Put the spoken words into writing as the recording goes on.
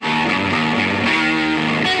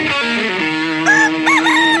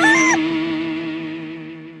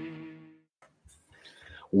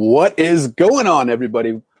What is going on,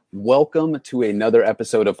 everybody? Welcome to another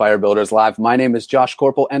episode of Fire Builders Live. My name is Josh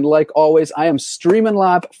Corporal, and like always, I am streaming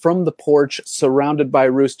live from the porch, surrounded by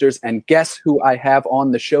roosters. And guess who I have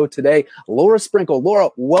on the show today? Laura Sprinkle. Laura,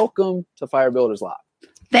 welcome to Fire Builders Live.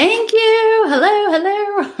 Thank you.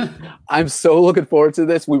 Hello. I'm so looking forward to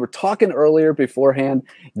this. We were talking earlier beforehand.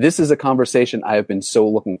 This is a conversation I have been so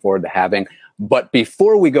looking forward to having. But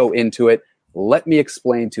before we go into it, let me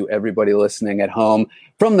explain to everybody listening at home,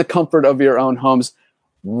 from the comfort of your own homes,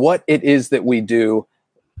 what it is that we do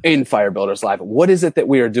in Fire Builders Live. What is it that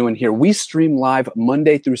we are doing here? We stream live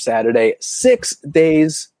Monday through Saturday, 6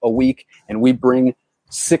 days a week, and we bring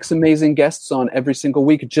 6 amazing guests on every single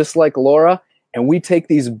week, just like Laura. And we take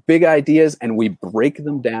these big ideas and we break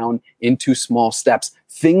them down into small steps,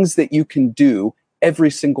 things that you can do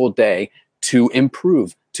every single day to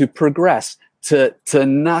improve, to progress, to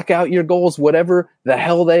knock out your goals, whatever the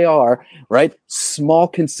hell they are, right? Small,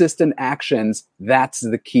 consistent actions, that's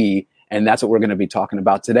the key. And that's what we're going to be talking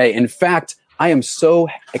about today. In fact, I am so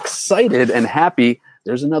excited and happy.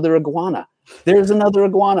 There's another iguana.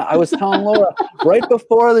 I was telling Laura right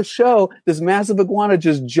before the show, this massive iguana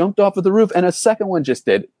just jumped off of the roof and a second one just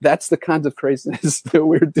did. That's the kinds of craziness that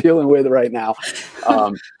we're dealing with right now.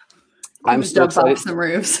 I'm so excited. Off some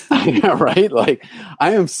roofs. Yeah, right? Like,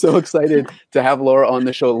 I am so excited to have Laura on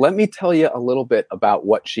the show. Let me tell you a little bit about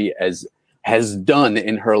what she has done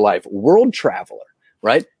in her life. World traveler,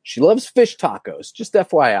 right? She loves fish tacos, just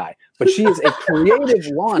FYI. But she is a creative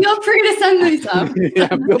launch. Feel free to send me some. Yeah,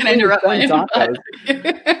 feel free to send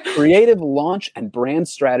tacos. Creative launch and brand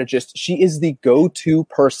strategist. She is the go-to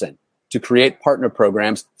person to create partner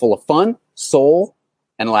programs full of fun, soul,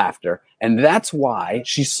 and laughter. And that's why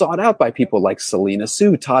she's sought out by people like Selena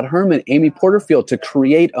Soo, Todd Herman, Amy Porterfield to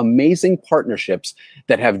create amazing partnerships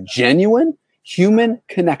that have genuine human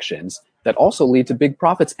connections that also lead to big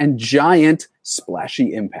profits and giant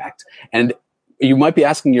splashy impact. And you might be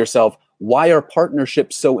asking yourself, why are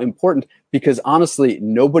partnerships so important? Because honestly,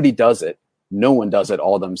 nobody does it. No one does it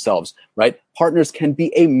all themselves, right? Partners can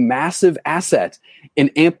be a massive asset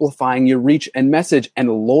in amplifying your reach and message.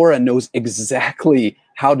 And Laura knows exactly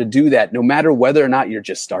how to do that. No matter whether or not you're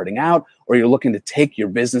just starting out or you're looking to take your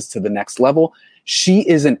business to the next level, she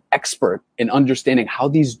is an expert in understanding how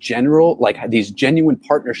these genuine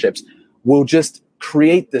partnerships will just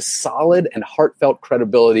create this solid and heartfelt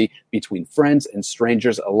credibility between friends and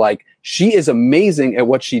strangers alike. She is amazing at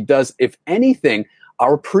what she does. If anything,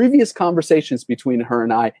 our previous conversations between her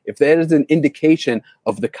and I, if that is an indication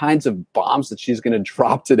of the kinds of bombs that she's going to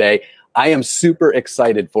drop today, I am super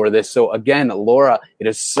excited for this. So again, Laura, it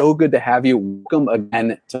is so good to have you. Welcome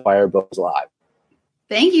again to Fire Builders Live.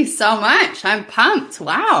 Thank you so much. I'm pumped.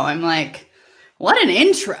 Wow. I'm like, what an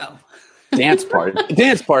intro. Dance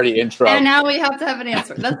party intro. And now we have to have an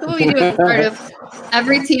answer. That's what we do as part of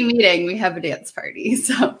every team meeting. We have a dance party.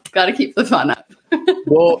 So got to keep the fun up.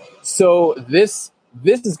 Well, so this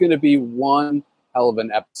is going to be one hell of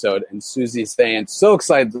an episode. And Susie's saying, so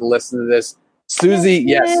excited to listen to this. Susie,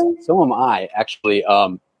 yes, so am I, actually.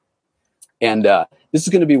 And this is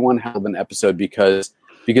going to be one hell of an episode because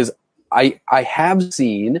I have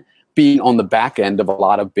seen, being on the back end of a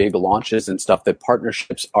lot of big launches and stuff, that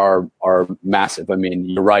partnerships are massive. I mean,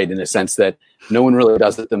 you're right in a sense that no one really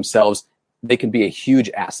does it themselves. They can be a huge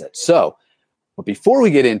asset. So, but before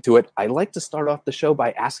we get into it, I like to start off the show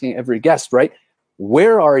by asking every guest, right?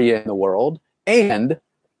 Where are you in the world? And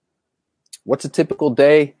what's a typical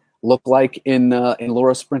day look like in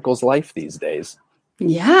Laura Sprinkle's life these days?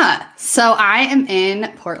 Yeah. So I am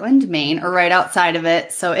in Portland, Maine, or right outside of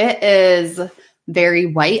it. So it is very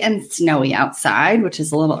white and snowy outside, which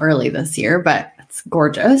is a little early this year, but it's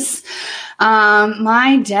gorgeous.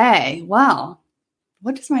 My day, well,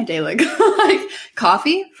 what does my day look like?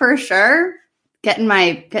 Coffee for sure. Getting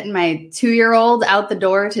my 2-year-old out the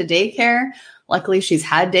door to daycare. Luckily, she's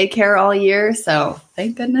had daycare all year, so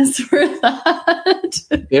thank goodness for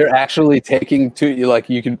that. They're actually taking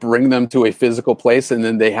you can bring them to a physical place and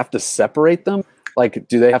then they have to separate them? Like,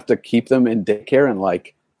 do they have to keep them in daycare and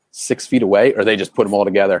 6 feet away, or they just put them all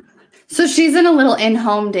together? So she's in a little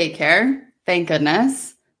in-home daycare, thank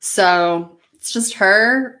goodness. So it's just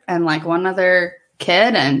her and one other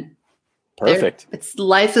kid, and perfect. It's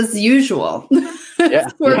life as usual. Yeah,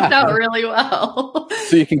 it's worked out really well.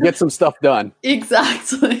 So you can get some stuff done.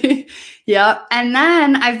 Exactly. Yeah. And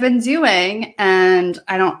then I've been doing, and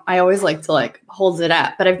I always like to hold it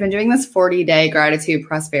up, but I've been doing this 40-day gratitude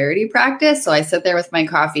prosperity practice. So I sit there with my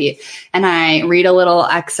coffee and I read a little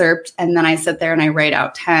excerpt, and then I sit there and I write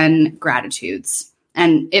out 10 gratitudes.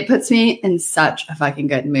 And it puts me in such a fucking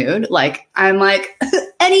good mood. I'm like,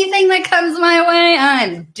 anything that comes my way,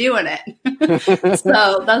 I'm doing it.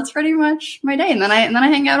 So that's pretty much my day. And then I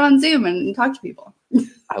hang out on Zoom and talk to people.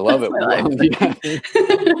 I love it.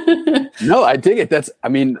 No, I dig it.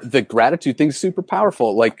 The gratitude thing's super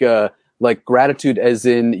powerful. Like gratitude as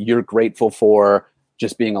in you're grateful for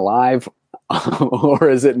just being alive, or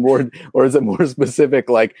is it more specific?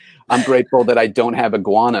 Like I'm grateful that I don't have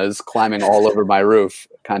iguanas climbing all over my roof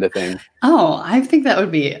kind of thing. Oh, I think that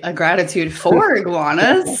would be a gratitude for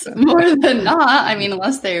iguanas more than not. I mean,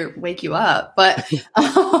 unless they wake you up, but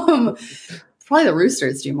probably the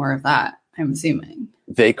roosters do more of that, I'm assuming.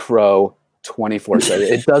 They crow 24/7.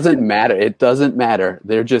 It doesn't matter. It doesn't matter.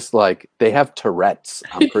 They're just like, they have Tourette's,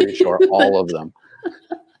 I'm pretty sure, all of them.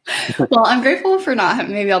 Well, I'm grateful for not,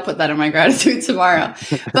 maybe I'll put that in my gratitude tomorrow.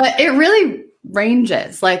 But it really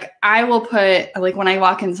ranges. Like I will put, like when I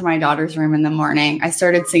walk into my daughter's room in the morning, I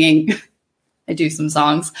started singing, I do some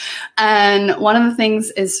songs. And one of the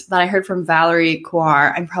things is that I heard from Valerie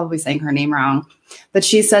Couar, I'm probably saying her name wrong, but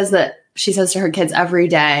she says to her kids every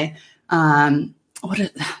day, damn,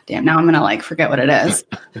 now I'm going to like forget what it is.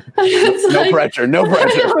 No pressure.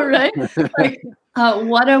 Right? Like,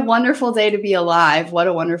 what a wonderful day to be alive. What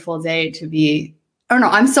a wonderful day to be. Oh no,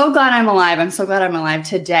 I'm so glad I'm alive. I'm so glad I'm alive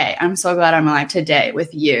today. I'm so glad I'm alive today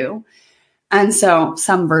with you. And so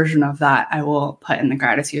some version of that I will put in the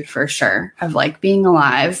gratitude for sure of like being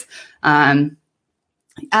alive. Yeah.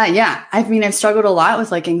 I've struggled a lot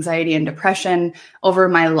with like anxiety and depression over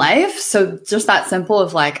my life. So just that simple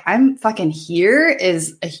of like, I'm fucking here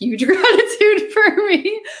is a huge gratitude for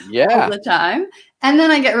me all the time. And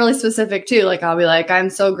then I get really specific too. Like I'll be like,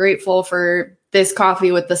 I'm so grateful for this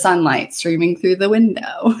coffee with the sunlight streaming through the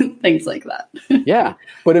window, things like that. Yeah.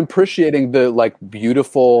 But appreciating the like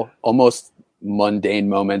beautiful, almost mundane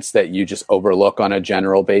moments that you just overlook on a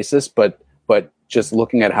general basis, but just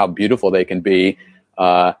looking at how beautiful they can be,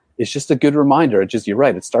 it's just a good reminder. You're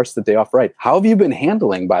right. It starts the day off right. How have you been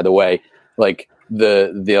handling, by the way, like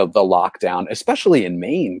the lockdown, especially in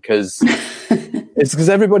Maine? Because it's because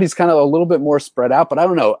everybody's kind of a little bit more spread out, but I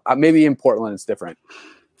don't know. Maybe in Portland it's different.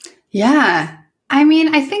 Yeah. I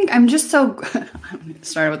mean, I think I'm just so, I'm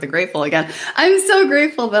started with the grateful again. I'm so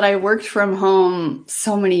grateful that I worked from home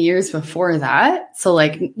so many years before that. So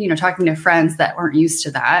like, talking to friends that weren't used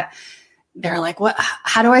to that, they're like,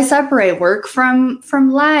 how do I separate work from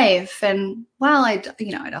life? And well, I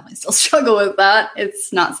definitely still struggle with that.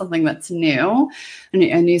 It's not something that's new, a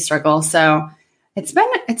new struggle. So it's been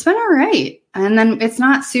all right. And then it's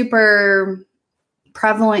not super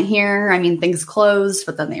prevalent here. I mean, things closed,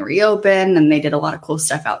 but then they reopened and they did a lot of cool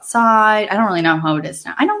stuff outside. I don't really know how it is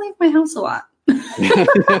now. I don't leave my house a lot. How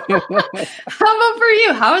about for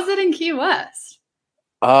you? How is it in Key West?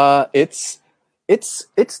 It's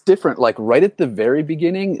different. Like right at the very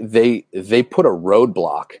beginning, they put a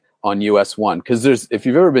roadblock on US 1 because if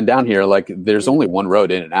you've ever been down here, like there's only one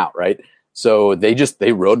road in and out, right? So they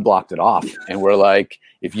roadblocked it off, and we're like,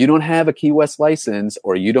 if you don't have a Key West license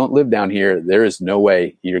or you don't live down here, there is no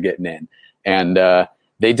way you're getting in. And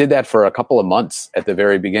they did that for a couple of months at the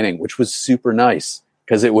very beginning, which was super nice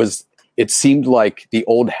because it seemed like the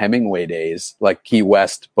old Hemingway days, like Key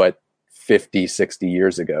West, but 50, 60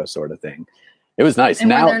 years ago sort of thing. It was nice. And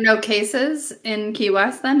now, were there no cases in Key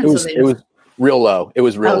West then? It was real low. It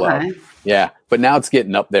was real low. Yeah. But now it's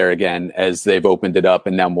getting up there again as they've opened it up,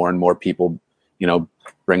 and now more and more people,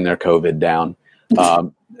 bring their COVID down.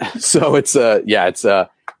 So it's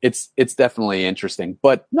definitely interesting,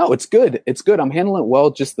 but no, it's good. It's good. I'm handling it well.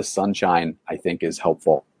 Just the sunshine, I think, is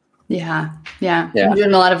helpful. Yeah. I'm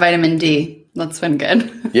doing a lot of vitamin D. That's been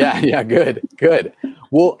good. Yeah. Good.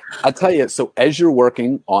 Well, I'll tell you, so as you're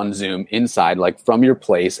working on Zoom inside, like from your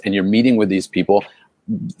place, and you're meeting with these people,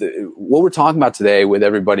 what we're talking about today with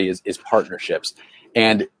everybody is partnerships.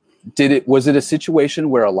 And was it a situation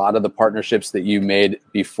where a lot of the partnerships that you made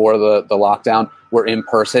before the lockdown were in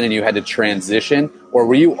person and you had to transition, or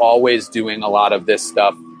were you always doing a lot of this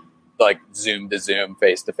stuff like Zoom to Zoom,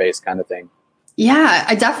 face to face kind of thing? Yeah,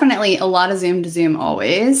 I definitely a lot of Zoom to Zoom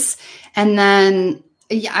always. And then,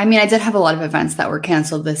 I did have a lot of events that were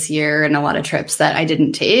canceled this year and a lot of trips that I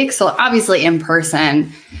didn't take. So obviously in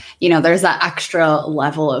person, there's that extra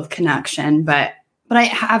level of connection, but I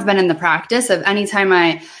have been in the practice of anytime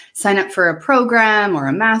I sign up for a program or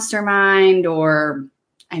a mastermind, or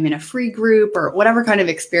I'm in a free group or whatever kind of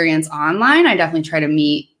experience online, I definitely try to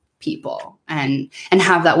meet people and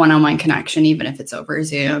have that one-on-one connection, even if it's over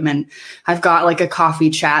Zoom. And I've got like a coffee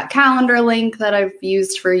chat calendar link that I've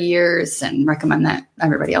used for years and recommend that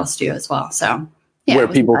everybody else do as well. So yeah, where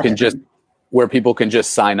people can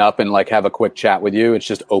just, sign up and like have a quick chat with you. It's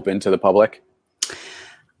just open to the public. Yeah, it was. Yeah. But now it's getting up there again as they've opened it up, and now more and more people, bring their COVID down. So it's definitely interesting. But no, it's good. It's good. I'm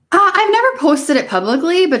handling it well. Just the sunshine, I think, is helpful. Yeah. I've never posted it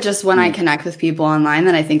publicly, but just when I connect with people online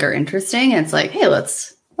that I think are interesting, it's like, hey,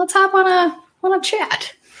 let's hop on a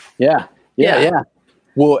chat. Yeah.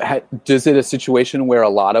 Well, is it a situation where a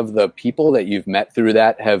lot of the people that you've met through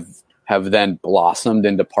that have then blossomed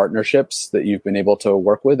into partnerships that you've been able to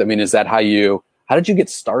work with? I mean, is that how did you get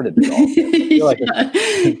started with all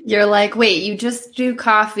this? You're like, wait, you just do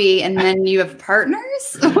coffee and then you have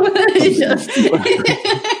partners?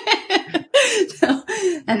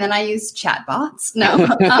 And then I use chatbots. No.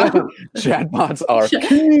 Chatbots are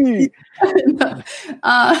key.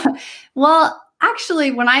 Well,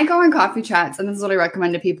 actually, when I go on coffee chats, and this is what I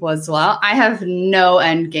recommend to people as well, I have no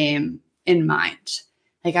end game in mind.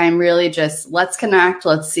 Like, I'm really just, let's connect.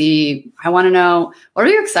 Let's see. I want to know, what are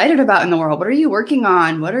you excited about in the world? What are you working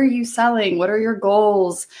on? What are you selling? What are your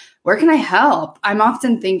goals? Where can I help? I'm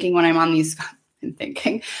often thinking when I'm on these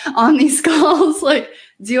calls, like,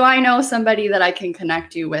 do I know somebody that I can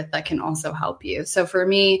connect you with that can also help you? So for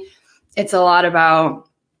me, it's a lot about,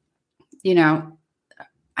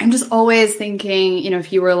 I'm just always thinking,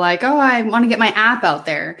 if you were like, oh, I want to get my app out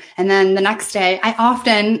there. And then the next day, I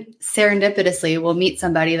often serendipitously will meet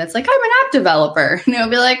somebody that's like, I'm an app developer. And it'll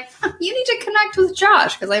be like, you need to connect with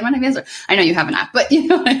Josh because I might have answered. I know you have an app, but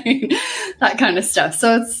that kind of stuff.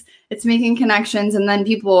 So it's making connections. And then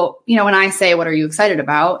people, when I say, what are you excited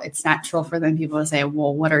about? It's natural for them people to say,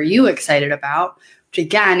 well, what are you excited about? Which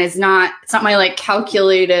again, it's not my like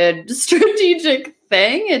calculated strategic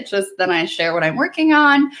thing. It's just then I share what I'm working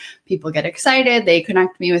on. People get excited. They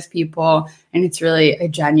connect me with people. And it's really a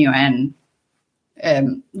genuine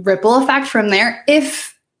ripple effect from there.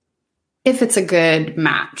 If it's a good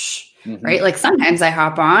match, right? Like sometimes I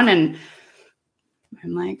hop on and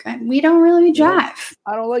I'm like, we don't really jive.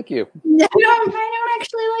 I don't like you. I don't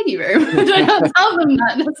actually like you very much. I don't tell them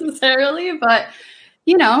that necessarily, but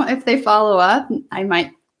if they follow up,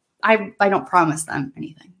 I don't promise them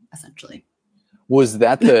anything, essentially. Is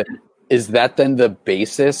that then the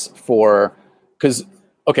basis for, because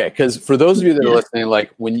for those of you that are listening,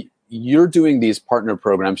 like when you're doing these partner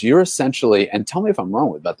programs, you're essentially, and tell me if I'm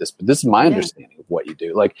wrong about this, but this is my understanding of what you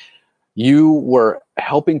do. Like, you were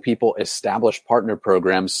helping people establish partner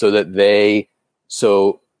programs so that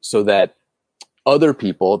that other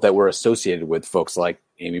people that were associated with folks like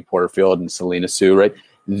Amy Porterfield and Selena Soo, right?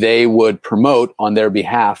 They would promote on their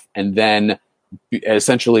behalf and then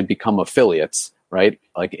essentially become affiliates, right?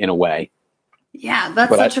 Like, in a way. Yeah,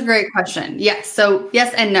 that's such a great question. Yes. So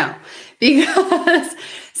yes and no, because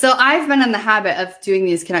so I've been in the habit of doing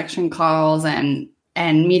these connection calls and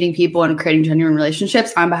meeting people and creating genuine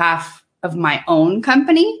relationships on behalf of my own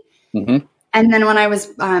company. Mm-hmm. And then when I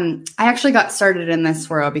was, I actually got started in this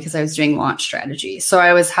world because I was doing launch strategy. So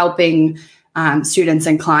I was helping students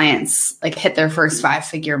and clients like hit their first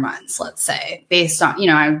 5-figure months, let's say, based on,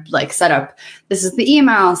 I like set up, this is the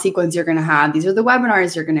email sequence you're going to have. These are the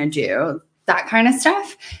webinars you're going to do, that kind of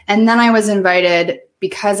stuff. And then I was invited,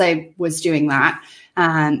 because I was doing that,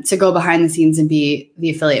 to go behind the scenes and be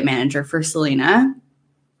the affiliate manager for Selena.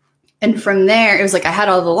 And from there, it was like I had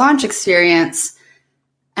all the launch experience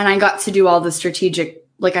and I got to do all the strategic,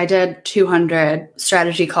 like I did 200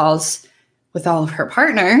 strategy calls with all of her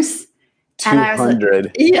partners. 200. And I was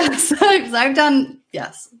like, yes, I've done,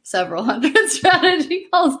 several hundred strategy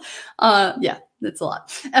calls. It's a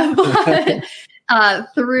lot.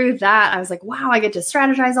 But through that, I was like, wow, I get to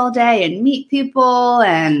strategize all day and meet people.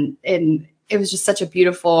 And it was just such a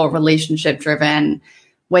beautiful relationship driven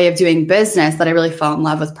way of doing business that I really fell in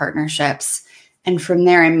love with partnerships. And from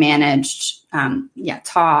there, I managed,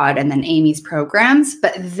 Todd and then Amy's programs,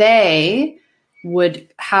 but they would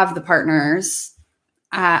have the partners.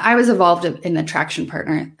 I was involved in the attraction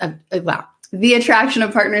partner, the attraction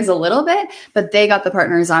of partners a little bit, but they got the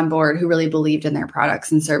partners on board who really believed in their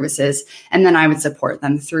products and services. And then I would support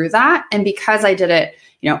them through that. And because I did it,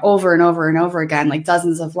 over and over and over again, like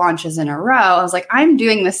dozens of launches in a row, I was like, I'm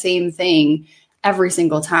doing the same thing every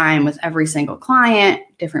single time with every single client,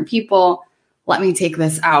 different people. Let me take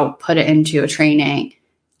this out, put it into a training.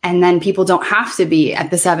 And then people don't have to be at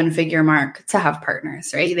the 7-figure mark to have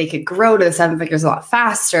partners, right? They could grow to the 7 figures a lot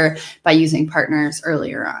faster by using partners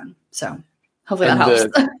earlier on. So hopefully that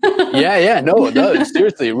helps. No, it does.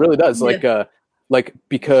 Seriously, it really does. Like,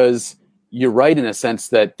 because you're right in a sense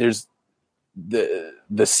that there's the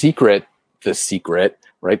secret,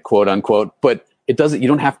 right? Quote unquote, but you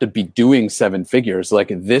don't have to be doing 7 figures. Like,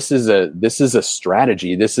 this is a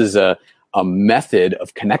strategy. This is a method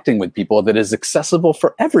of connecting with people that is accessible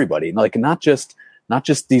for everybody. Like, not just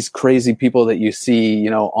these crazy people that you see,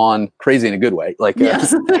 on crazy in a good way, like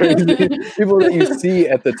crazy people that you see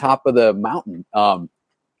at the top of the mountain.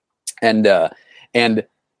 And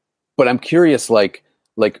but I'm curious, like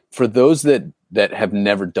for those that have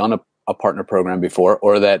never done a partner program before,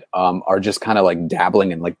 or that are just kind of like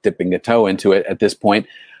dabbling and like dipping a toe into it at this point,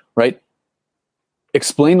 right?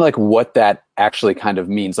 Explain like what that actually kind of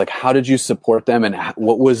means. Like, how did you support them, and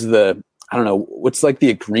what was the, I don't know, what's like the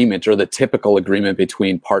agreement or the typical agreement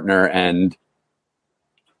between partner and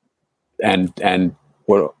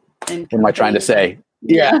what am I trying to say?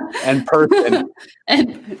 Yeah. And person.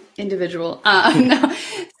 And individual. No.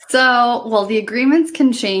 So, well, the agreements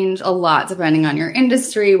can change a lot depending on your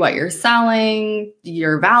industry, what you're selling,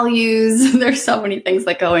 your values. There's so many things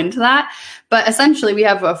that go into that. But essentially, we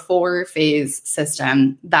have a 4-phase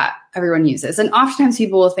system that everyone uses. And oftentimes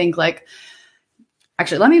people will think like,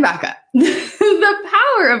 actually, let me back up. The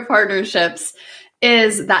power of partnerships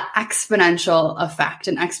is that exponential effect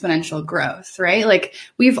and exponential growth, right? Like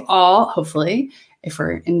we've all, hopefully, if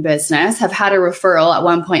we're in business, have had a referral at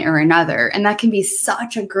one point or another. And that can be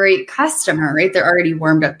such a great customer, right? They're already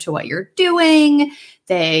warmed up to what you're doing.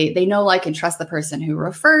 They know, like, and trust the person who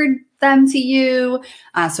referred them to you.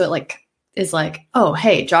 So it like is like, oh,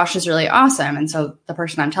 hey, Josh is really awesome. And so the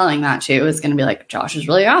person I'm telling that to is going to be like, Josh is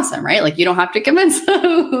really awesome, right? Like you don't have to convince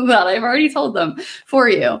them that I've already told them for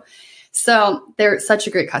you. So they're such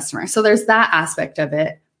a great customer. So there's that aspect of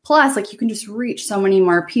it. Plus, like you can just reach so many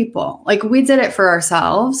more people. Like we did it for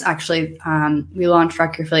ourselves. Actually, we launched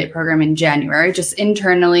Rock Your Affiliate program in January, just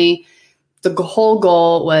internally. The whole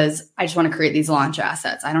goal was, I just want to create these launch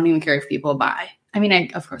assets. I don't even care if people buy. I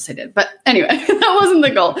mean, of course I did. But anyway, that wasn't the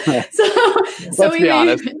goal. So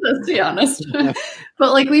let's be honest.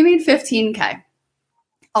 But like we made $15K.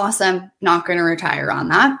 Awesome. Not going to retire on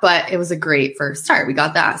that, but it was a great first start. We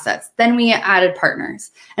got the assets. Then we added partners.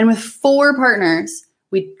 And with 4 partners,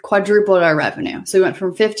 we quadrupled our revenue. So we went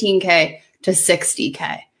from 15K to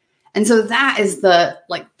 60K. And so that is the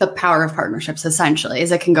power of partnerships, essentially,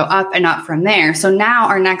 is it can go up and up from there. So now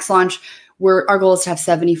our next launch, our goal is to have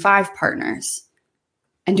 75 partners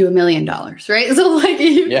and do $1 million, right? So like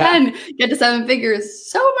you can get to 7 figures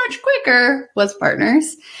so much quicker with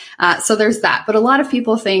partners. So there's that. But a lot of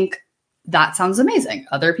people think that sounds amazing.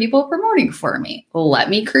 Other people promoting for me. Let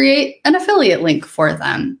me create an affiliate link for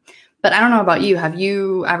them. But I don't know about you. Have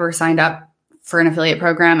you ever signed up for an affiliate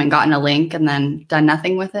program and gotten a link and then done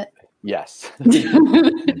nothing with it? Yes.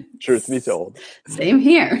 Truth be told. Same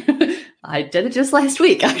here. I did it just last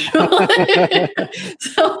week, actually.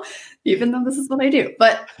 So even though this is what I do,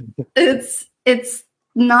 but it's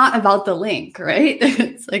not about the link, right?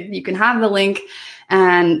 It's like you can have the link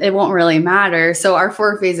and it won't really matter. So our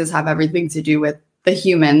 4 phases have everything to do with the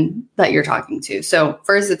human that you're talking to. So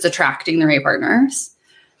first, it's attracting the right partners,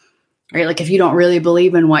 right? Like if you don't really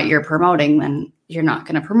believe in what you're promoting, then you're not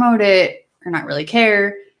going to promote it or not really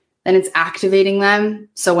care. Then it's activating them.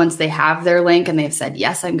 So once they have their link and they've said,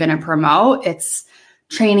 yes, I'm going to promote, it's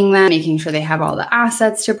training them, making sure they have all the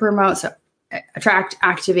assets to promote. So attract,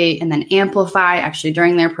 activate, and then amplify actually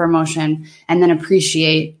during their promotion. And then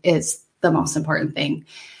appreciate is the most important thing.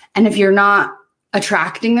 And if you're not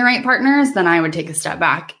attracting the right partners, then I would take a step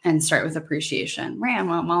back and start with appreciation. Right?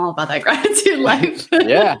 I'm all about that gratitude life.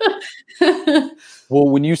 Yeah. Well,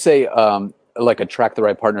 when you say like attract the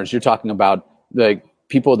right partners, you're talking about the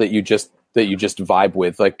people that you just vibe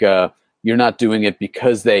with. Like you're not doing it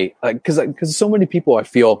because they because so many people I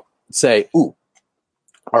feel say, "Ooh,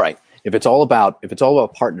 all right, if it's all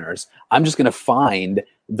about partners, I'm just going to find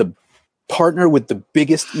the partner with the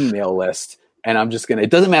biggest email list, and I'm just going to, it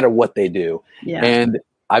doesn't matter what they do." Yeah. And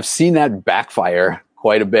I've seen that backfire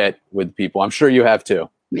quite a bit with people. I'm sure you have too.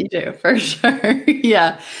 Me too, for sure.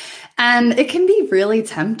 Yeah. And it can be really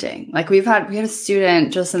tempting. Like we had a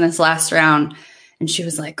student just in this last round, and she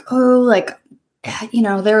was like, oh, like, you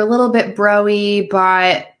know, they're a little bit bro-y,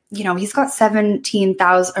 but, you know, he's got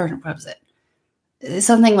 17,000, or what was it?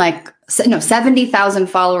 Something like, 70,000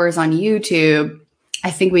 followers on YouTube. I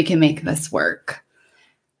think we can make this work.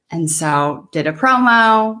 And so did a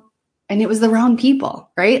promo, and it was the wrong people,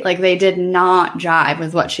 right? Like they did not jive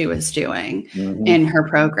with what she was doing in her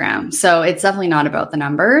program. So it's definitely not about the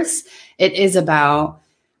numbers. It is about,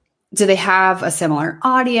 do they have a similar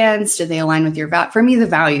audience? Do they align with your value? For me, the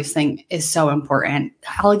values thing is so important.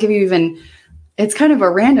 I'll give you it's kind of a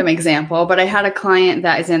random example, but I had a client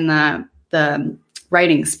that is in the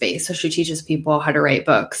writing space. So she teaches people how to write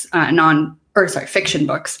books, fiction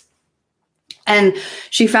books. And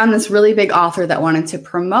she found this really big author that wanted to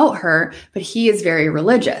promote her, but he is very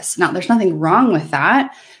religious. Now, there's nothing wrong with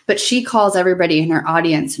that, but she calls everybody in her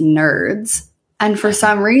audience nerds. And for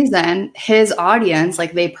some reason, his audience,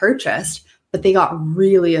 like they purchased, but they got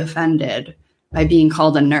really offended by being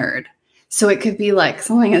called a nerd. So it could be like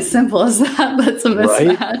something as simple as that. That's a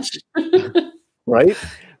mismatch. Right.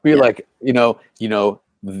 Be like,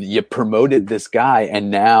 you promoted this guy and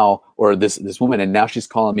now, or this woman, and now she's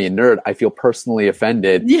calling me a nerd. I feel personally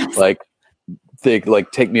offended. Yes. Like,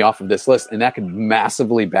 take me off of this list. And that could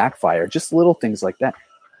massively backfire. Just little things like that.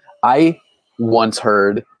 I once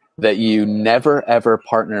heard that you never ever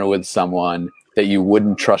partner with someone that you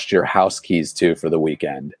wouldn't trust your house keys to for the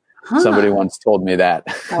weekend. Somebody once told me that.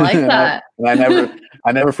 I like that.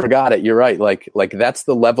 I never forgot it. You're right. Like that's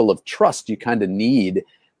the level of trust you kind of need.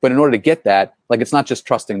 But in order to get that, like, it's not just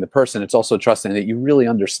trusting the person, it's also trusting that you really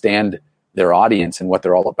understand their audience and what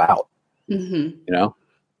they're all about. Mm-hmm.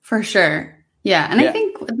 For sure. Yeah. And I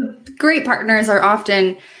think great partners are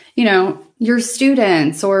often, your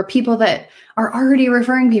students or people that are already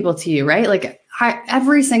referring people to you, right? Like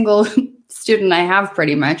every single student I have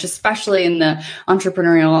pretty much, especially in the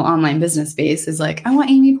entrepreneurial online business space, is like, I want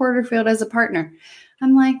Amy Porterfield as a partner.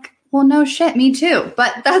 I'm like, well, no shit, me too.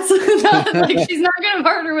 But that's not, like, she's not going to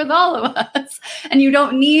partner with all of us. And you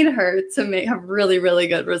don't need her to have really, really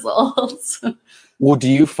good results. Well, do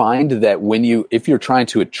you find that if you're trying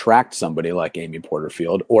to attract somebody like Amy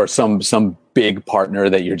Porterfield or some big partner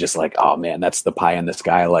that you're just like, oh man, that's the pie in the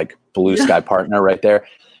sky, like blue sky partner right there.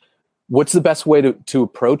 What's the best way to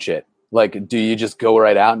approach it? Like, do you just go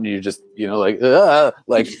right out and you just, like I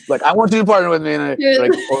want you to partner with me,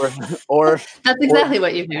 or that's exactly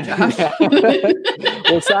what you do, Josh.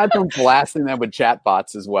 Well, aside from blasting them with chat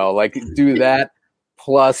bots as well, like do that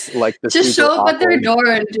plus like the just show up at their door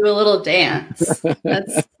and do a little dance.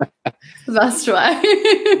 That's the best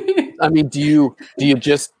way. I mean, do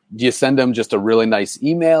you send them just a really nice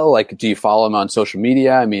email? Like, do you follow them on social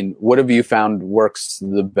media? I mean, what have you found works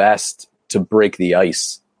the best to break the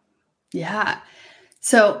ice? Yeah.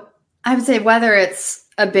 So I would say whether it's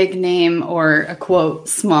a big name or a quote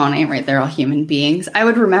small name, right? They're all human beings. I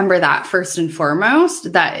would remember that first and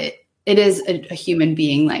foremost, that it is a human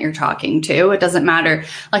being that you're talking to. It doesn't matter.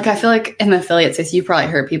 Like, I feel like in the affiliate space, you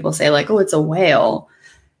probably heard people say like, oh, it's a whale.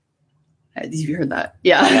 Have you heard that?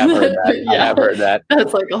 Yeah. I have heard that. Yeah. I have heard that.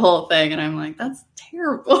 That's like a whole thing. And I'm like, that's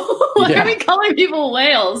terrible. Why are we calling people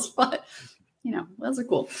whales? But, whales are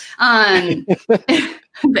cool.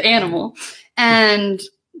 The animal. And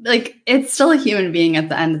like, it's still a human being at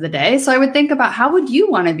the end of the day. So I would think about, how would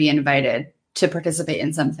you want to be invited to participate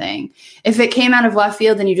in something? If it came out of left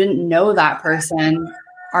field and you didn't know that person,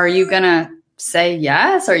 are you going to say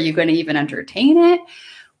yes? Are you going to even entertain it?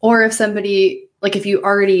 Or if somebody, like, if you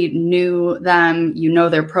already knew them,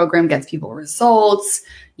 their program gets people results,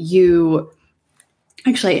 so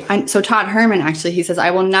Todd Herman, actually, he says,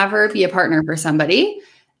 I will never be a partner for somebody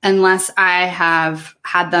unless I have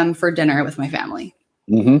had them for dinner with my family.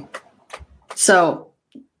 Mm-hmm. So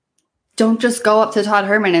don't just go up to Todd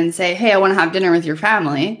Herman and say, hey, I want to have dinner with your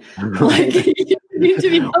family. Like, you need to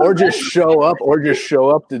be or just show up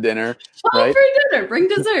to dinner. Right? For dinner, bring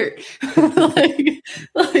dessert.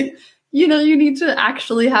 You need to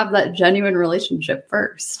actually have that genuine relationship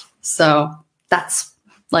first. So that's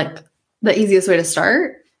like the easiest way to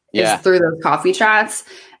start is through those coffee chats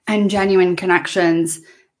and genuine connections,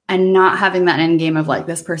 and not having that end game of like,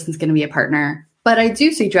 this person's going to be a partner. But I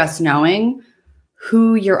do suggest knowing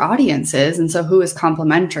who your audience is. And so who is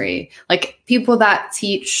complementary. Like, people that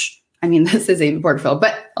teach, I mean, this is Amy Porterfield,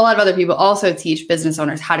 but a lot of other people also teach business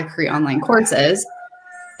owners how to create online courses.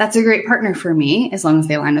 That's a great partner for me, as long as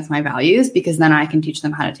they align with my values, because then I can teach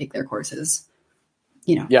them how to take their courses,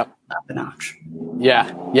 up a notch.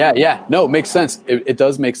 Yeah. No, it makes sense. It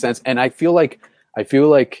does make sense. And I feel like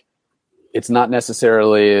it's not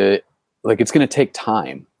necessarily like, it's going to take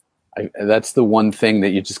time. That's the one thing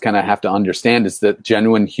that you just kind of have to understand, is that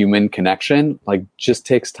genuine human connection, like, just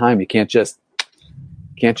takes time. You can't just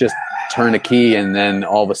turn a key and then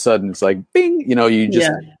all of a sudden it's like, bing,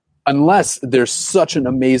 unless there's such an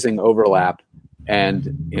amazing overlap.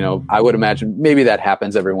 And, I would imagine maybe that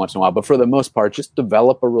happens every once in a while, but for the most part, just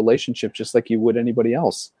develop a relationship just like you would anybody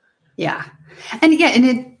else. Yeah. And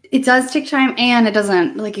it does take time, and it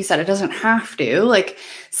doesn't, like you said, it doesn't have to. Like,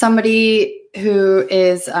 somebody who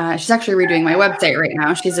is, she's actually redoing my website right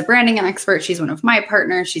now. She's a branding expert. She's one of my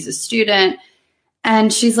partners. She's a student.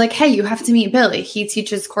 And she's like, hey, you have to meet Billy. He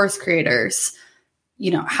teaches course creators,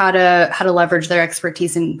 how to leverage their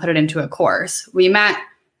expertise and put it into a course. We met,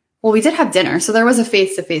 we did have dinner. So there was a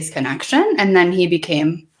face-to-face connection, and then he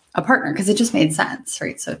became a partner because it just made sense,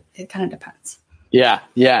 right? So it kind of depends. Yeah.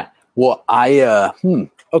 Well,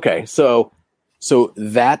 okay. So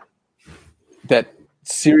that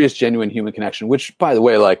serious, genuine human connection, which, by the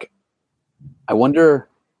way, like, I wonder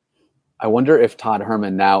I wonder if Todd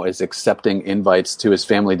Herman now is accepting invites to his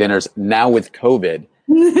family dinners now with COVID,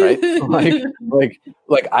 right?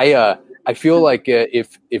 I feel like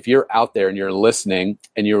if you're out there and you're listening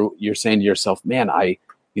and you're saying to yourself, man,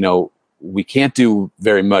 we can't do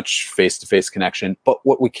very much face-to-face connection, but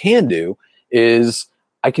what we can do is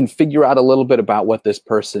I can figure out a little bit about what this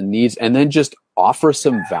person needs and then just offer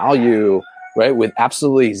some value, right? With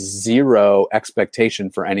absolutely zero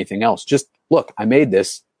expectation for anything else. Just look, I made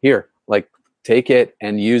this here, like take it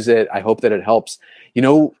and use it. I hope that it helps.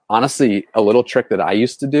 Honestly, a little trick that I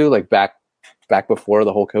used to do, like back before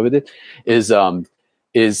the whole COVID is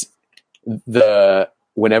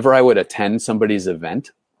whenever I would attend somebody's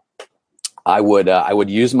event, I would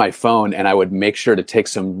use my phone and I would make sure to take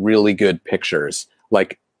some really good pictures,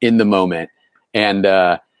 like in the moment,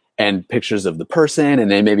 and pictures of the person, and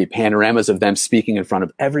then maybe panoramas of them speaking in front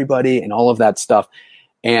of everybody and all of that stuff.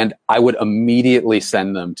 And I would immediately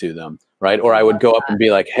send them to them, right? Or I would go up and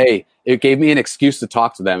be like, hey, it gave me an excuse to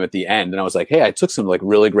talk to them at the end. And I was like, hey, I took some like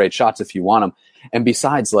really great shots if you want them. And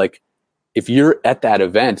besides, like, if you're at that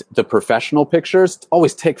event, the professional pictures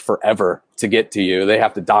always take forever to get to you. They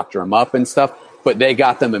have to doctor them up and stuff, but they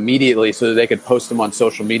got them immediately so that they could post them on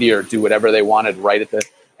social media or do whatever they wanted right at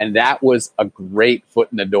and that was a great foot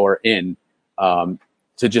in the door to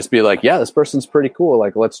just be like, yeah, this person's pretty cool.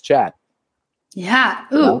 Like, let's chat. Yeah.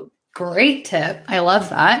 Ooh, great tip. I love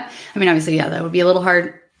that. I mean, obviously, yeah, that would be a little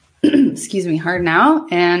hard, hard now.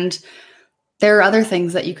 And there are other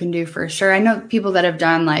things that you can do for sure. I know people that have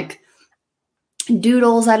done like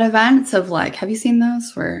doodles at events of like, have you seen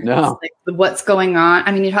those where no. It's like what's going on?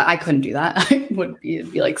 I mean, I couldn't do that.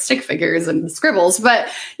 It'd be like stick figures and scribbles, but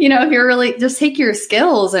if you're really just take your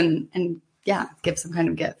skills and give some kind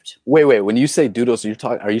of gift. Wait, when you say doodles,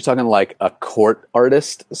 are you talking like a court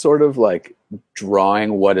artist sort of like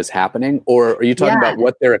drawing what is happening, or are you talking about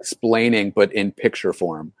what they're explaining but in picture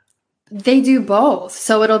form? They do both.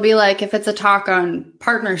 So it'll be like if it's a talk on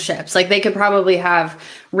partnerships, like they could probably have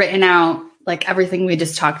written out like everything we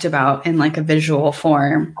just talked about in like a visual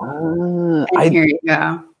form. Here you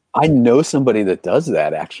go. I know somebody that does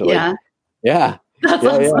that actually. Yeah. That's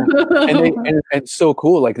awesome. And it's so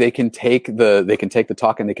cool. Like they can take the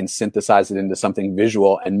talk and they can synthesize it into something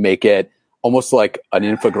visual and make it almost like an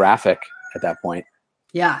infographic at that point.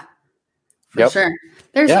 Yeah, for sure.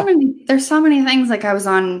 There's so many things. Like I was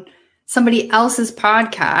on somebody else's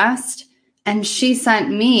podcast and she sent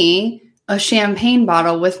me a champagne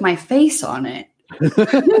bottle with my face on it. Like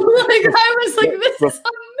I was like, this is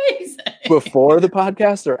amazing. Before the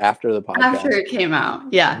podcast or after the podcast? After it came out.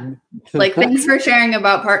 Yeah. Like, thanks for sharing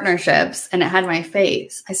about partnerships. And it had my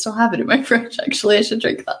face. I still have it in my fridge. Actually, I should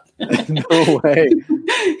drink that. No way.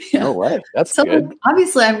 Yeah. No way. That's so good.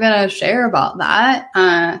 Obviously, I'm going to share about that.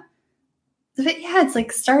 But yeah, it's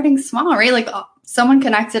like starting small, right? Like someone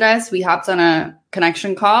connected us. We hopped on a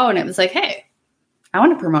connection call and it was like, hey, I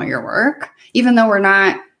want to promote your work. Even though we're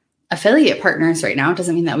not affiliate partners right now, it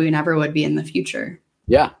doesn't mean that we never would be in the future.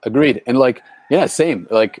 Yeah, agreed. And like, yeah, same.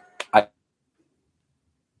 Like it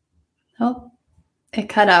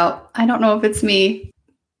cut out. I don't know if it's me.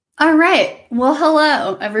 All right. Well,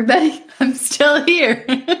 hello, everybody. I'm still here.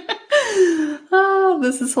 Oh,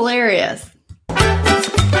 this is hilarious.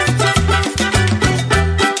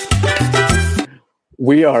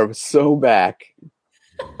 We are so back.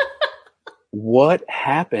 What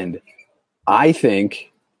happened? I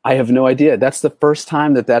think I have no idea. That's the first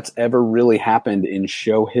time that's ever really happened in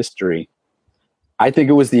show history. I think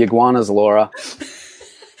it was the iguanas, Laura.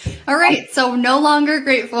 All right. So no longer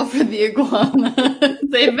grateful for the iguanas.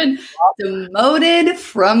 They've been demoted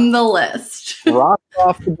from the list. Dropped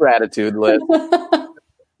off the gratitude list.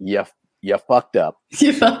 You fucked up.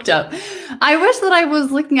 You fucked up. I wish that I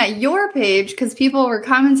was looking at your page because people were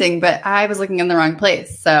commenting, but I was looking in the wrong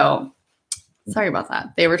place. So sorry about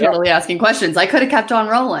that. They were totally asking questions. I could have kept on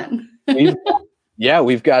rolling.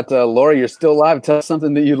 We've got Laura, you're still alive. Tell us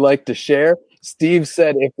something that you'd like to share. Steve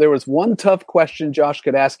said, if there was one tough question Josh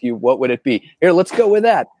could ask you, what would it be? Here, let's go with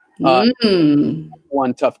that.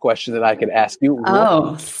 One tough question that I could ask you.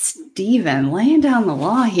 Oh, Steven, laying down the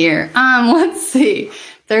law here. Let's see.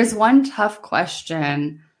 There's one tough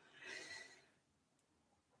question.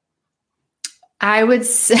 I would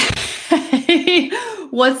say,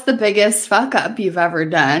 what's the biggest fuck up you've ever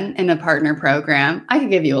done in a partner program? I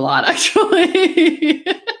could give you a lot, actually.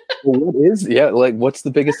 What's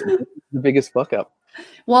the biggest fuck up?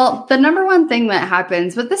 Well, the number one thing that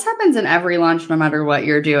happens, but this happens in every launch, no matter what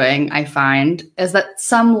you're doing, I find, is that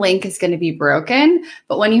some link is going to be broken.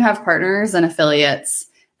 But when you have partners and affiliates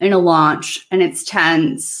in a launch and it's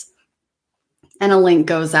tense and a link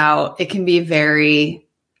goes out, it can be very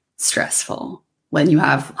stressful when you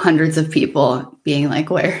have hundreds of people being like,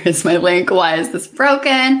 where is my link? Why is this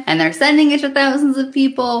broken? And they're sending it to thousands of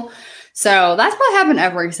people. So that's what happened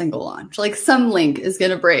every single launch. Like some link is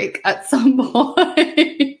going to break at some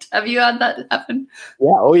point. Have you had that happen?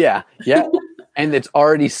 Yeah. Oh yeah. Yeah. And it's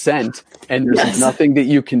already sent and there's nothing that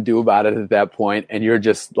you can do about it at that point. And you're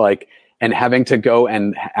just like, and having to go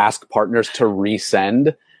and ask partners to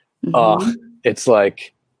resend. It's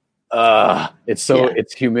like,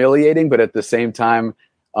 it's humiliating, but at the same time,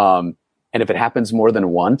 and if it happens more than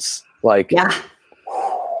once, like,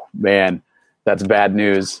 man, that's bad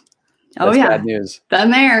news. That's bad news.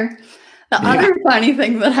 Been there. The other funny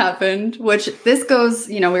thing that happened, which this goes,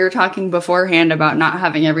 we were talking beforehand about not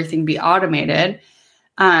having everything be automated.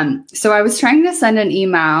 So I was trying to send an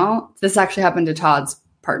email. This actually happened to Todd's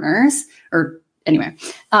partners, an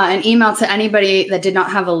email to anybody that did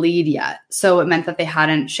not have a lead yet. So it meant that they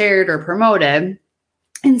hadn't shared or promoted.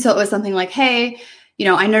 And so it was something like, hey,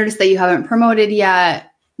 I noticed that you haven't promoted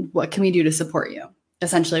yet. What can we do to support you?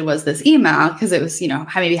 Essentially was this email, because it was,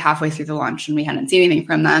 maybe halfway through the launch and we hadn't seen anything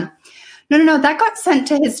from them. No, that got sent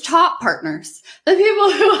to his top partners, the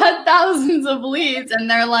people who had thousands of leads. And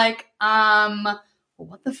they're like,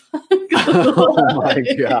 what the fuck? Oh my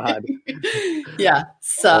God. Yeah.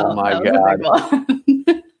 So, oh my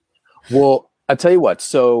God. Well, I'll tell you what.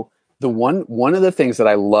 So the one of the things that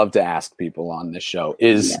I love to ask people on this show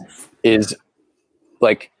is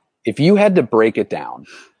like, if you had to break it down,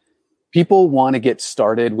 people want to get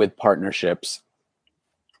started with partnerships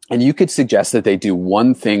and you could suggest that they do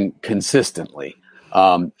one thing consistently.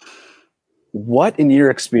 What in your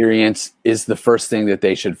experience is the first thing that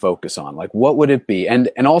they should focus on? Like, what would it be? And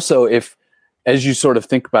also, if, as you sort of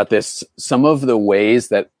think about this, one of the ways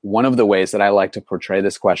that I like to portray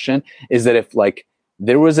this question is that if like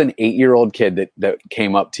there was an 8-year-old kid that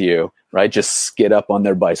came up to you, right, just skid up on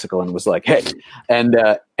their bicycle and was like, hey, and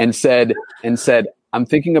said, I'm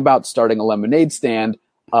thinking about starting a lemonade stand,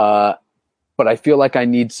 but I feel like I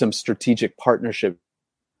need some strategic partnership.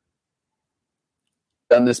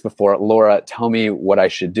 Done this before. Laura, tell me what I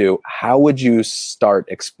should do. How would you start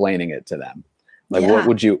explaining it to them? Like, what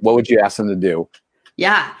would you ask them to do?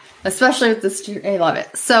 Yeah, especially with this. I love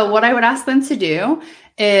it. So what I would ask them to do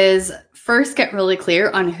is first get really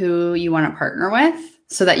clear on who you want to partner with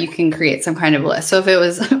so that you can create some kind of list. So if it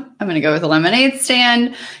was, I'm going to go with a lemonade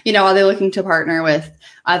stand, are they looking to partner with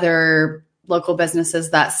other local businesses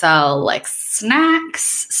that sell like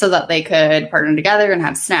snacks so that they could partner together and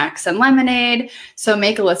have snacks and lemonade? So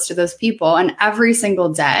make a list of those people. And every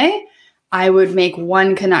single day, I would make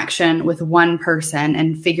one connection with one person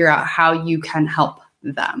and figure out how you can help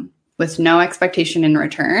them with no expectation in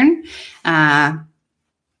return.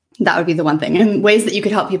 That would be the one thing. And ways that you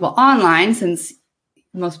could help people online, since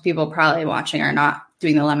most people probably watching are not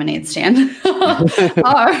doing the lemonade stand,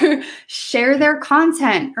 or share their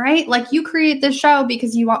content, right? Like, you create this show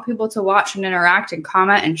because you want people to watch and interact and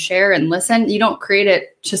comment and share and listen. You don't create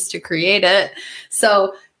it just to create it.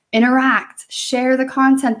 So interact, share the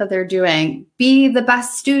content that they're doing, be the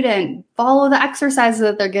best student, follow the exercises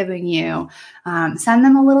that they're giving you, send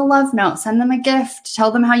them a little love note, send them a gift,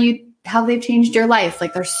 tell them how they've changed your life.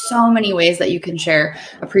 Like, there's so many ways that you can share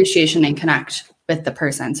appreciation and connect with the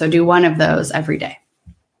person. So do one of those every day.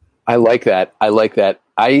 I like that.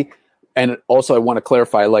 And also I want to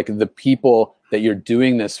clarify, like, the people that you're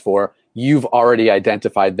doing this for, you've already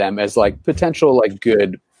identified them as like potential, like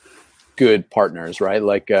good partners, right?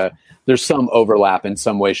 Like, there's some overlap in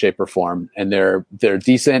some way, shape, or form, and they're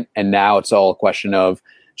decent. And now it's all a question of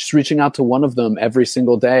just reaching out to one of them every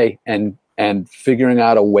single day and figuring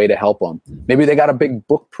out a way to help them. Maybe they got a big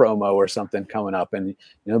book promo or something coming up, and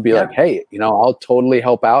be like, hey, I'll totally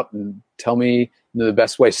help out, and tell me the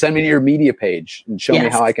best way. Send me your media page and show me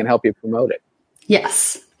how I can help you promote it.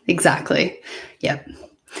 Yes, exactly. Yep.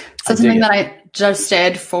 So something that I just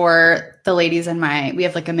did for the ladies in we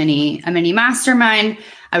have like a mini mastermind.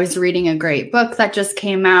 I was reading a great book that just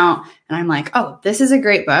came out, and I'm like, oh, this is a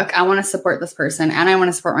great book. I want to support this person, and I want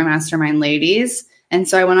to support my mastermind ladies. And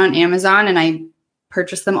so I went on Amazon and I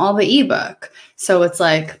purchased them all the ebook. So it's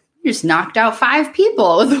like, you just knocked out 5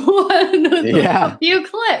 people with a few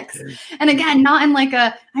clicks. And again, not in like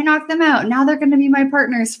I knocked them out, now they're going to be my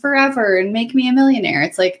partners forever and make me a millionaire.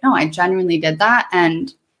 It's like, no, I genuinely did that.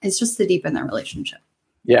 And it's just to deepen the relationship.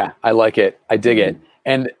 Yeah, I like it. I dig it.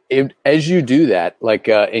 And as you do that, like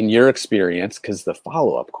in your experience, because the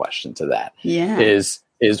follow-up question to that is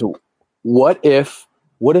what if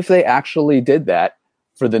they actually did that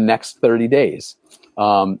for the next 30 days?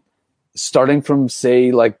 Starting from,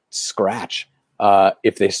 say, like scratch.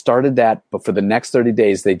 If they started that, but for the next 30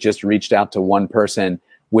 days, they just reached out to one person,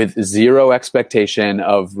 with zero expectation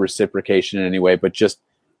of reciprocation in any way, but just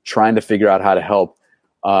trying to figure out how to help.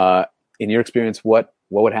 In your experience, what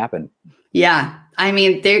would happen? Yeah. I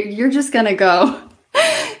mean, you're just going to go,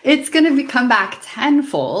 it's going to come back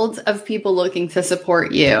tenfold of people looking to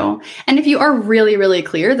support you. And if you are really, really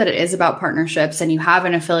clear that it is about partnerships and you have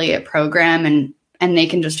an affiliate program and they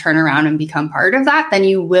can just turn around and become part of that, then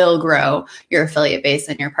you will grow your affiliate base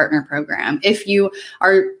and your partner program. If you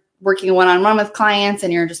are working one-on-one with clients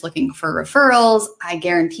and you're just looking for referrals, I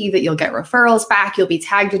guarantee that you'll get referrals back. You'll be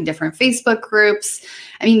tagged in different Facebook groups.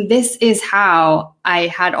 I mean, this is how I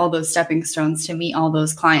had all those stepping stones to meet all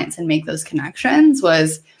those clients and make those connections,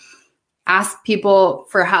 was ask people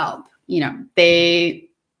for help. They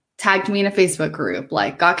tagged me in a Facebook group,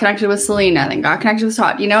 like got connected with Selena, then got connected with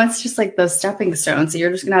Todd. It's just like those stepping stones. So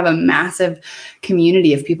you're just going to have a massive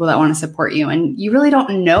community of people that want to support you. And you really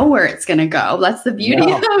don't know where it's going to go. That's the beauty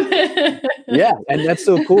of it. Yeah. And that's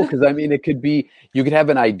so cool. Cause I mean, you could have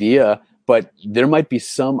an idea, but there might be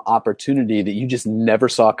some opportunity that you just never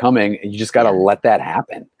saw coming, and you just got to let that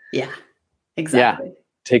happen. Yeah, exactly. Yeah.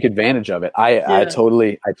 Take advantage of it. I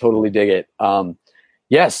totally dig it.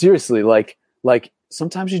 Yeah, seriously. Like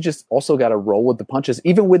sometimes you just also got to roll with the punches,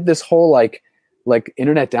 even with this whole like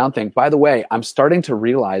internet down thing. By the way, I'm starting to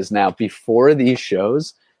realize now, before these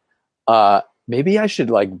shows, maybe I should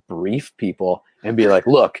like brief people and be like,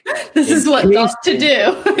 look, this is what not to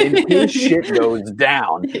do. In case shit goes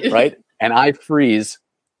down, right? And I freeze,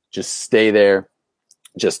 just stay there,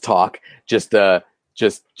 just talk, just do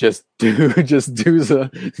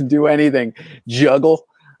anything, juggle.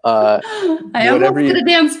 I almost did a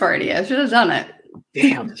dance party. I should have done it.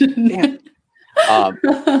 Damn.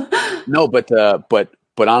 No, but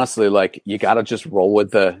honestly, like, you got to just roll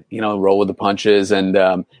with the punches, and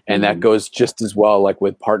that goes just as well. Like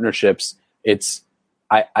with partnerships,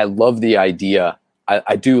 I love the idea.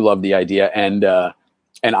 I do love the idea.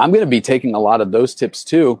 And I'm going to be taking a lot of those tips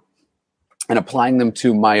too and applying them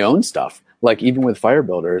to my own stuff, like even with Fire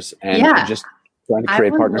Builders, and just trying to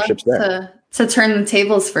create partnerships there. To turn the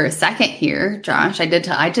tables for a second here, Josh, I did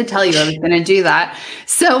tell you I was going to do that.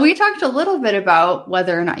 So we talked a little bit about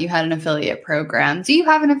whether or not you had an affiliate program. Do you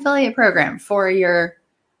have an affiliate program for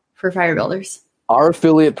Fire Builders? Our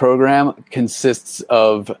affiliate program consists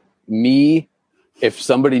of me. If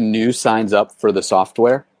somebody new signs up for the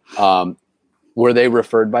software, were they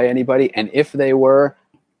referred by anybody? And if they were,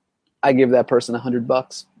 I give that person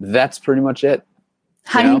 $100. That's pretty much it.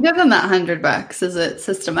 How do you give them that $100? Is it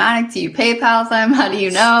systematic? Do you PayPal them? How do you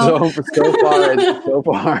know?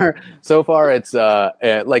 So far it's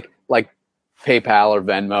like PayPal or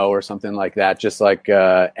Venmo or something like that. Just like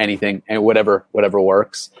anything and whatever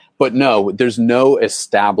works. But no, there's no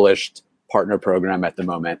established partner program at the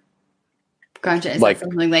moment. Gotcha. Is that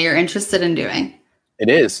something that you're interested in doing? It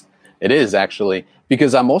is actually,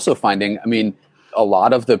 because I'm also finding, I mean, a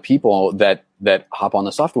lot of the people that hop on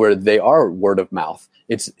the software, they are word of mouth.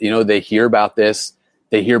 It's, they hear about this,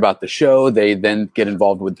 they hear about the show, they then get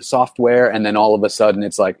involved with the software. And then all of a sudden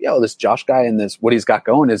it's like, yo, this Josh guy and what he's got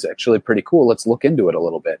going is actually pretty cool. Let's look into it a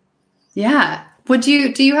little bit. Yeah. Do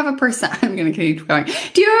you have a percent? I'm going to keep going.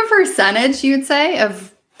 Do you have a percentage, you would say,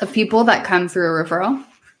 of people that come through a referral?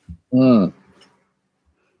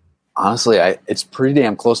 Honestly, it's pretty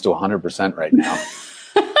damn close to 100% right now.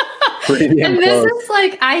 Pretty damn close. This is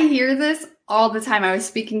like, I hear this all the time. I was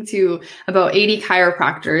speaking to about 80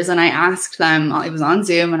 chiropractors, and I asked them, it was on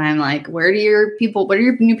Zoom, and I'm like, where do your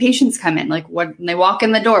new patients come in? Like, when they walk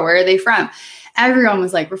in the door, where are they from? Everyone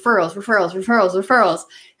was like, referrals.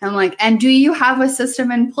 And I'm like, and do you have a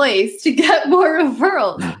system in place to get more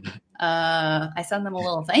referrals? I send them a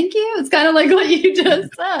little thank you. It's kind of like what you just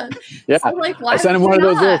said. Yeah. So, like, I send them one of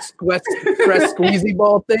those little press squeezy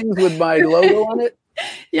ball things with my logo on it.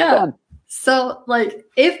 Yeah. Fun. So, like,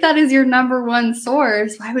 if that is your number one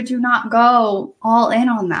source, why would you not go all in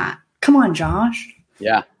on that? Come on, Josh.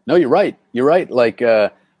 Yeah. No, you're right. You're right. Like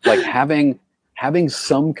having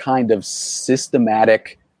some kind of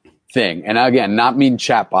systematic thing. And again, not mean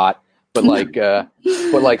chatbot, but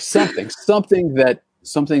like something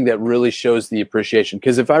that really shows the appreciation.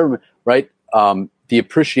 Because if I remember right, the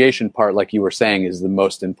appreciation part, like you were saying, is the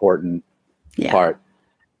most important part.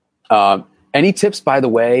 Any tips, by the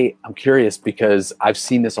way? I'm curious because I've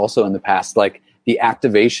seen this also in the past, like the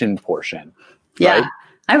activation portion. Yeah, right?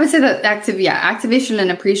 I would say that activation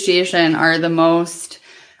and appreciation are the most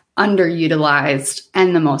underutilized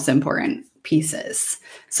and the most important pieces.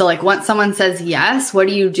 So like once someone says yes, what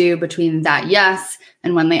do you do between that yes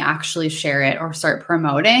and when they actually share it or start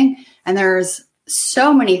promoting? And there's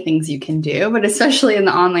so many things you can do, but especially in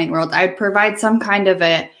the online world, I'd provide some kind of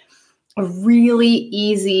a a really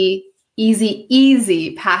easy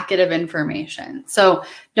packet of information. So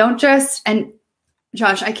don't just, and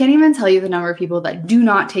Josh, I can't even tell you the number of people that do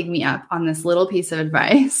not take me up on this little piece of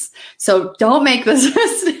advice. So don't make this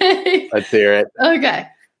mistake. Let's hear it. Okay.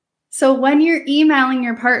 So when you're emailing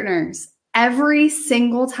your partners, every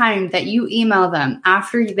single time that you email them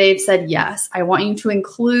after they've said yes, I want you to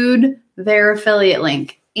include their affiliate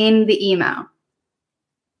link in the email.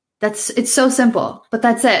 It's so simple, but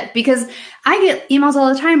that's it. Because I get emails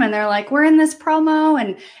all the time and they're like, we're in this promo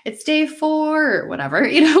and it's day 4 or whatever,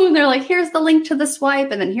 and they're like, here's the link to the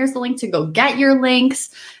swipe. And then here's the link to go get your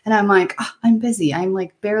links. And I'm like, oh, I'm busy. I'm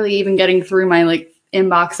like barely even getting through my like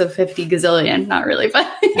inbox of 50 gazillion. Not really, but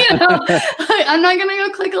I'm not going to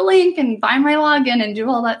go click a link and find my login and do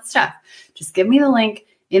all that stuff. Just give me the link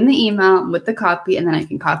in the email with the copy, and then I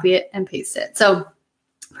can copy it and paste it. So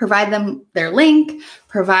provide them their link,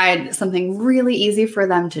 provide something really easy for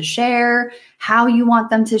them to share, how you want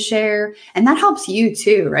them to share. And that helps you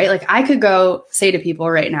too, right? Like I could go say to people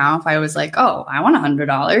right now, if I was like, oh, I want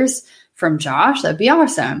 $100 from Josh, that'd be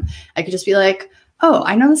awesome. I could just be like, oh,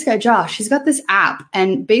 I know this guy, Josh, he's got this app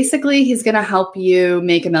and basically he's going to help you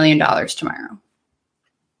make $1 million tomorrow.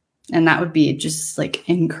 And that would be just like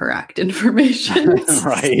incorrect information.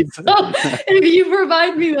 Right. So if you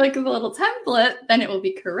provide me like a little template, then it will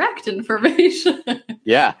be correct information.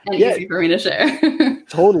 Yeah. And easy for me to share.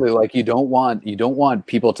 Totally. Like you don't want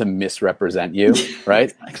people to misrepresent you,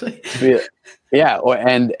 right? Exactly. Yeah.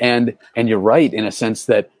 And you're right in a sense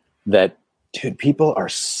that dude, people are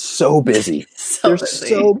so busy. They're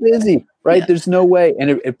so busy, right? Yeah. There's no way.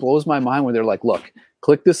 And it blows my mind when they're like, look,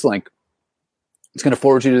 click this link. It's going to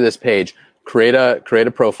forward you to this page, create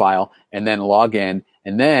a profile, and then log in.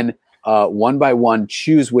 And then one by one,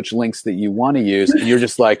 choose which links that you want to use. And you're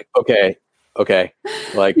just like, okay.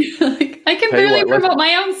 Like I can barely promote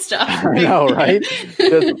my own stuff. I know, right?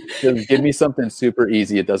 just give me something super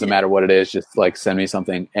easy. It doesn't matter what it is. Just like send me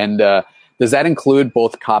something. And does that include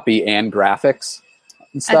both copy and graphics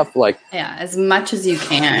and stuff? Yeah, as much as you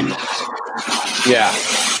can. Yeah.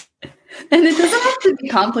 And it doesn't have to be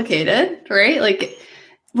complicated, right? Like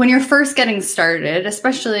when you're first getting started,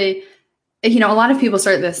 especially, a lot of people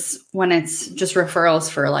start this when it's just referrals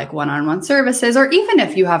for like one-on-one services, or even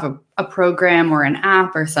if you have a program or an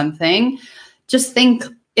app or something, just think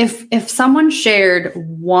if someone shared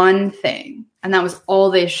one thing and that was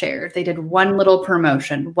all they shared, they did one little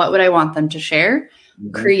promotion, what would I want them to share?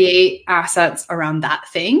 Mm-hmm. Create assets around that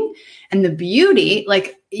thing. And the beauty,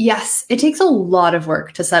 like, yes, it takes a lot of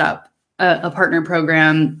work to set up a partner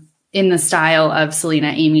program in the style of Selena,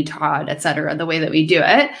 Amy, Todd, et cetera, the way that we do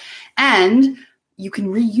it. And you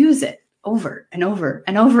can reuse it over and over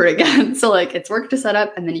and over again. So like it's work to set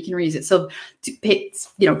up and then you can reuse it. So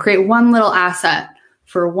create one little asset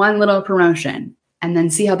for one little promotion and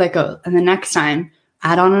then see how that goes. And the next time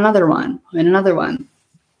add on another one and another one.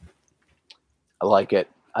 I like it.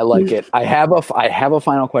 I have a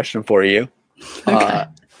final question for you. Okay.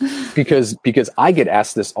 Because I get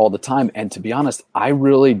asked this all the time. And to be honest, I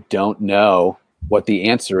really don't know what the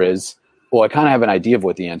answer is. Well, I kind of have an idea of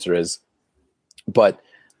what the answer is, but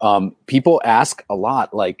people ask a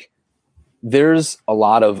lot, like there's a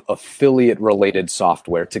lot of affiliate related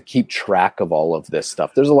software to keep track of all of this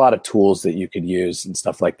stuff. There's a lot of tools that you could use and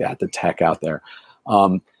stuff like that, the tech out there.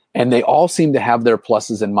 And they all seem to have their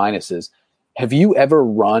pluses and minuses. Have you ever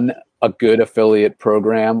run a good affiliate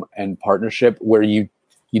program and partnership where you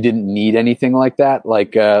didn't need anything like that?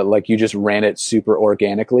 Like you just ran it super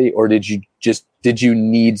organically, or did you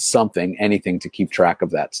need anything to keep track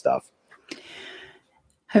of that stuff?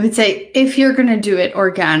 I would say if you're going to do it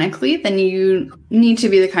organically, then you need to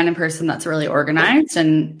be the kind of person that's really organized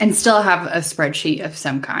and still have a spreadsheet of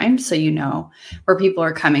some kind. So you know where people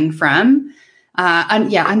are coming from. And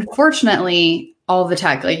yeah, unfortunately, all the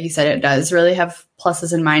tech, like you said, it does really have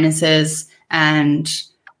pluses and minuses. And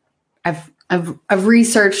I've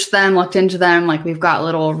researched them, looked into them. Like we've got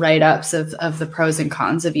little write-ups of the pros and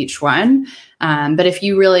cons of each one. But if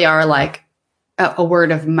you really are like a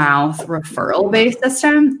word of mouth referral based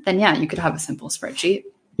system, then yeah, you could have a simple spreadsheet.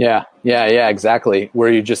 Yeah, exactly.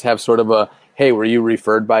 Where you just have sort of a, hey, were you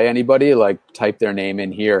referred by anybody? Like type their name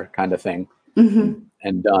in here kind of thing. Mm-hmm.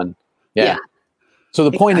 And done. Yeah. So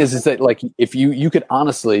the point is that like, if you could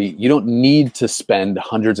honestly, you don't need to spend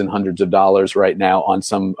hundreds and hundreds of dollars right now on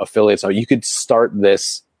some affiliates. So you could start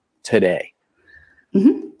this today.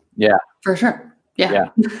 Mm-hmm. Yeah, for sure. Yeah.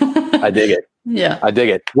 I dig it. Yeah. I dig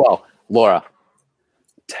it. Well, Laura,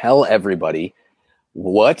 tell everybody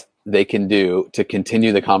what they can do to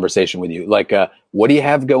continue the conversation with you. Like, what do you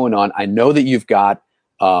have going on? I know that you've got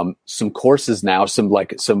some courses now,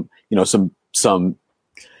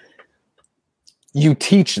 you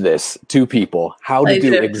teach this to people, how to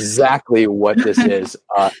do exactly what this is.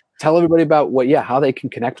 Tell everybody about how they can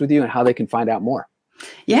connect with you and how they can find out more.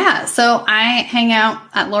 Yeah. So I hang out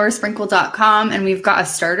at laurasprinkle.com, and we've got a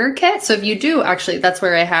starter kit. So if you do, actually, that's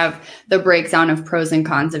where I have the breakdown of pros and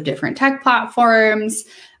cons of different tech platforms,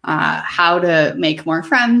 how to make more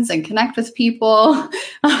friends and connect with people.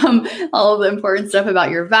 All of the important stuff about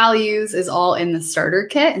your values is all in the starter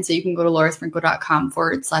kit. And so you can go to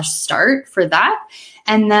laurasprinkle.com/start for that.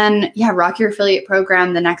 And then, Rock Your Affiliate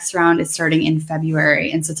program. The next round is starting in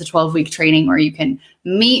February. And so it's a 12-week training where you can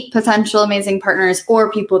meet potential amazing partners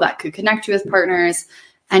or people that could connect you with partners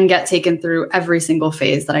and get taken through every single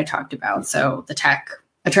phase that I talked about. So the tech,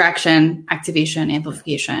 attraction, activation,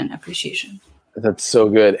 amplification, appreciation. That's so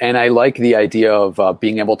good. And I like the idea of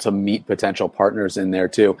being able to meet potential partners in there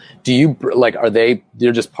too. Do you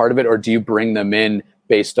they're just part of it, or do you bring them in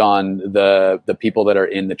based on the people that are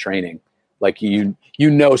in the training? Like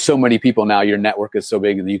so many people now, your network is so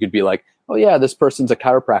big that you could be like, oh yeah, this person's a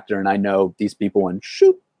chiropractor and I know these people, and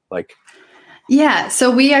shoot. Yeah. So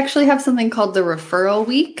we actually have something called the referral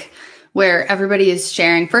week, where everybody is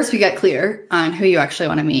sharing. First, we get clear on who you actually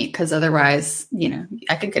want to meet, because otherwise,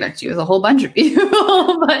 I could connect you with a whole bunch of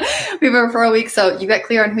people. But we have a referral week, so you get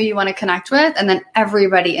clear on who you want to connect with, and then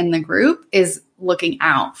everybody in the group is looking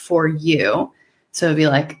out for you. So it'd be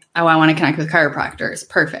like, oh, I want to connect with chiropractors.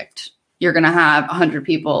 Perfect. You're going to have 100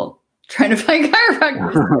 people trying to find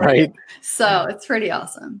chiropractors. Right. So it's pretty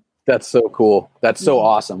awesome. That's so cool. That's so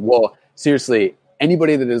awesome. Well, seriously,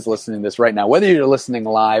 anybody that is listening to this right now, whether you're listening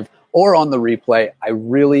live or on the replay, I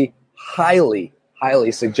really highly,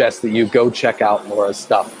 highly suggest that you go check out Laura's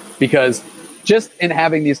stuff, because just in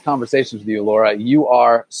having these conversations with you, Laura, you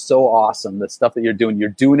are so awesome. The stuff that you're doing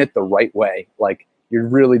it the right way. Like, you're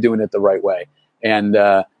really doing it the right way. And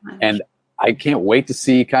I can't wait to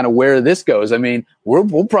see kind of where this goes. I mean,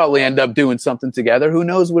 we'll probably end up doing something together. Who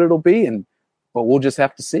knows what it'll be, but we'll just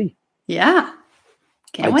have to see. Yeah.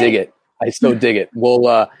 Can't wait. Dig it. I so dig it.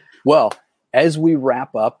 Well, as we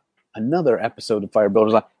wrap up another episode of Fire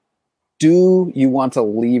Builders Live, do you want to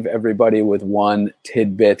leave everybody with one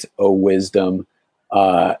tidbit of wisdom?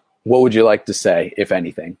 What would you like to say, if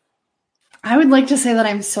anything? I would like to say that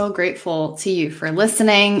I'm so grateful to you for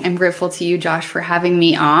listening. I'm grateful to you, Josh, for having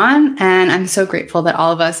me on. And I'm so grateful that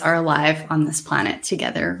all of us are alive on this planet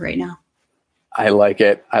together right now. I like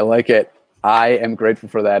it. I am grateful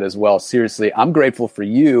for that as well. Seriously, I'm grateful for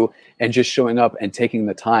you and just showing up and taking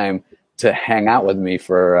the time to hang out with me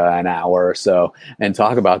for an hour or so and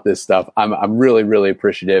talk about this stuff. I'm really, really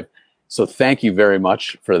appreciative. So thank you very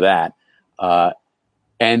much for that.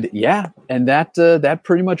 And that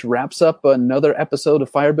pretty much wraps up another episode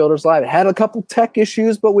of Fire Builders Live. It had a couple tech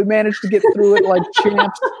issues, but we managed to get through it like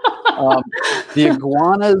champs. The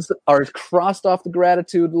iguanas are crossed off the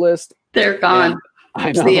gratitude list. They're gone.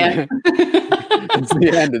 I know. It's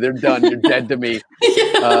the end. They're done. You're dead to me.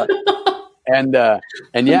 And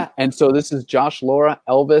so this is Josh, Laura,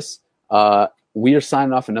 Elvis. We are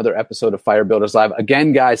signing off another episode of Fire Builders Live.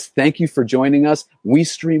 Again, guys, thank you for joining us. We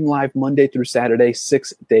stream live Monday through Saturday,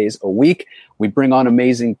 6 days a week. We bring on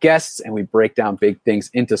amazing guests and we break down big things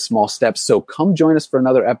into small steps. So come join us for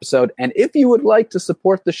another episode. And if you would like to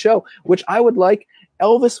support the show, which I would like,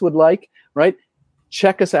 Elvis would like, right?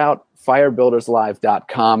 Check us out.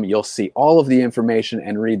 firebuilderslive.com. You'll see all of the information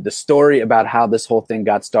and read the story about how this whole thing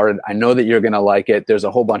got started. I know that you're going to like it. There's a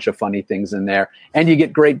whole bunch of funny things in there, and you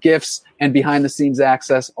get great gifts and behind the scenes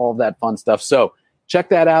access, all of that fun stuff. So check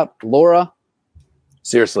that out. Laura,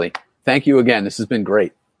 seriously, thank you again. This has been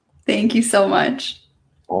great. Thank you so much.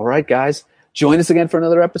 All right, guys, join us again for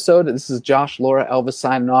another episode. This is Josh, Laura, Elvis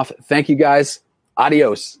signing off. Thank you, guys.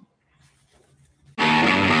 Adios.